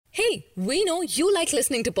See, we know you like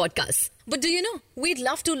listening to podcasts. But do you know? We'd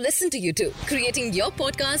love to listen to you too. Creating your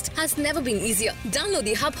podcast has never been easier. Download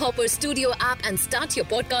the Hubhopper Studio app and start your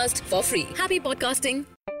podcast for free. Happy podcasting.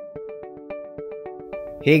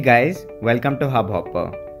 Hey guys, welcome to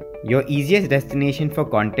Hubhopper, your easiest destination for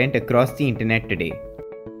content across the internet today.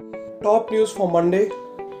 Top news for Monday,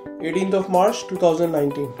 18th of March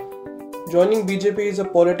 2019. Joining BJP is a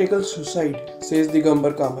political suicide, says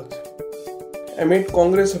Digambar Kamath. Amid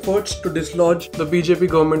Congress efforts to dislodge the BJP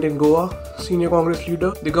government in Goa, senior Congress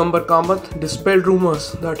leader Digambar Kamath dispelled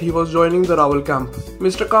rumours that he was joining the Rawal camp.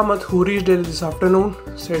 Mr. Kamath, who reached Delhi this afternoon,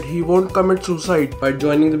 said he won't commit suicide by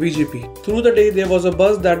joining the BJP. Through the day, there was a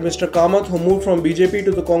buzz that Mr. Kamath, who moved from BJP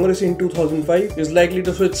to the Congress in 2005, is likely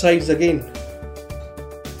to switch sides again.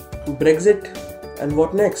 Brexit, and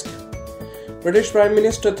what next? British Prime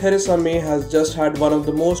Minister Theresa May has just had one of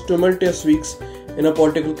the most tumultuous weeks in her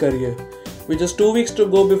political career. With just 2 weeks to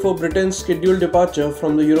go before Britain's scheduled departure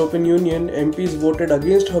from the European Union, MPs voted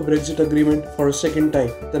against her Brexit agreement for a second time.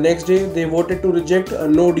 The next day, they voted to reject a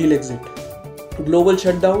no-deal exit. Global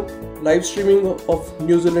shutdown, live streaming of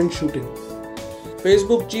New Zealand shooting.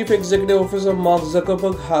 Facebook Chief Executive Officer Mark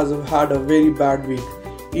Zuckerberg has had a very bad week,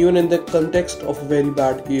 even in the context of a very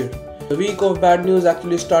bad year. The week of bad news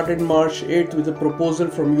actually started March 8th with a proposal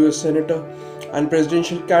from US Senator and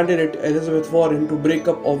presidential candidate Elizabeth Warren to break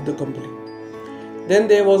up of the company. Then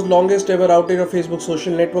there was longest ever outage of Facebook's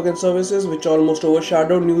social network and services, which almost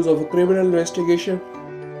overshadowed news of a criminal investigation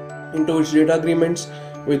into its data agreements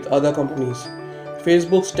with other companies.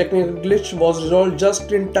 Facebook's technical glitch was resolved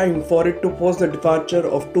just in time for it to pause the departure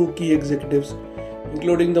of two key executives,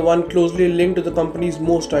 including the one closely linked to the company's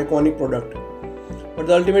most iconic product. But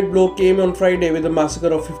the ultimate blow came on Friday with the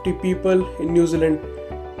massacre of 50 people in New Zealand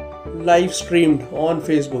live streamed on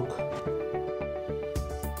Facebook.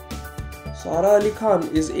 Sara Ali Khan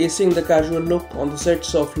is acing the casual look on the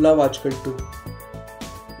sets of Love Aajkal 2.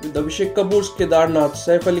 With Abhishek Kapoor's Kedarnath,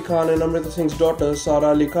 Saif Ali Khan and Amrita Singh's daughter Sara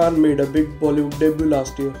Ali Khan made a big Bollywood debut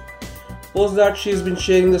last year. Post that, she's been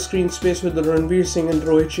sharing the screen space with the Ranveer Singh and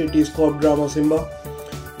Rohit Shetty's cop drama Simba.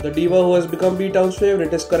 The diva, who has become B-Town's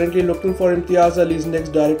favourite, is currently looking for Imtiaz Ali's next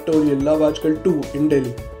directorial, Love Aajkal 2, in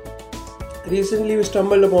Delhi. Recently, we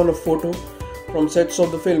stumbled upon a photo from sets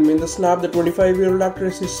of the film. In the snap, the 25-year-old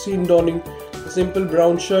actress is seen donning a simple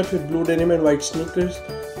brown shirt with blue denim and white sneakers.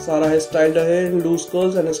 Sara has styled her hair in loose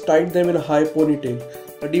curls and has tied them in a high ponytail.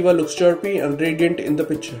 The diva looks chirpy and radiant in the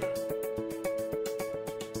picture.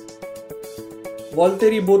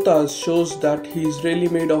 Valtteri Bottas shows that he is really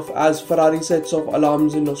made of as Ferrari sets of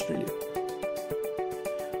alarms in Australia.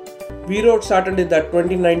 We wrote Saturday that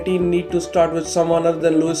 2019 need to start with someone other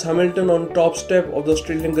than Lewis Hamilton on top step of the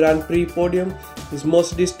Australian Grand Prix podium. His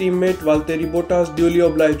Mercedes teammate Valtteri Bottas duly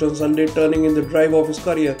obliged on Sunday, turning in the drive of his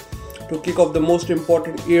career to kick off the most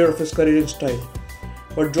important year of his career in style.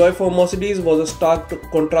 But joy for Mercedes was a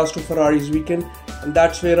stark contrast to Ferrari's weekend, and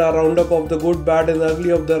that's where our roundup of the good, bad and ugly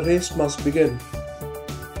of the race must begin.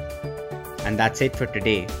 And that's it for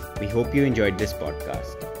today. We hope you enjoyed this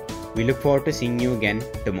podcast. We look forward to seeing you again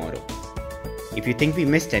tomorrow. If you think we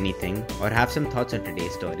missed anything or have some thoughts on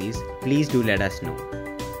today's stories, please do let us know.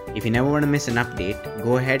 If you never want to miss an update,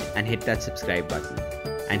 go ahead and hit that subscribe button.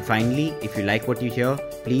 And finally, if you like what you hear,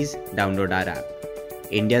 please download our app,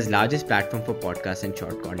 India's largest platform for podcasts and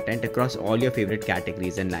short content across all your favorite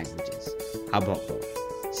categories and languages. Hubhopper.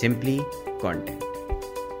 Simply content.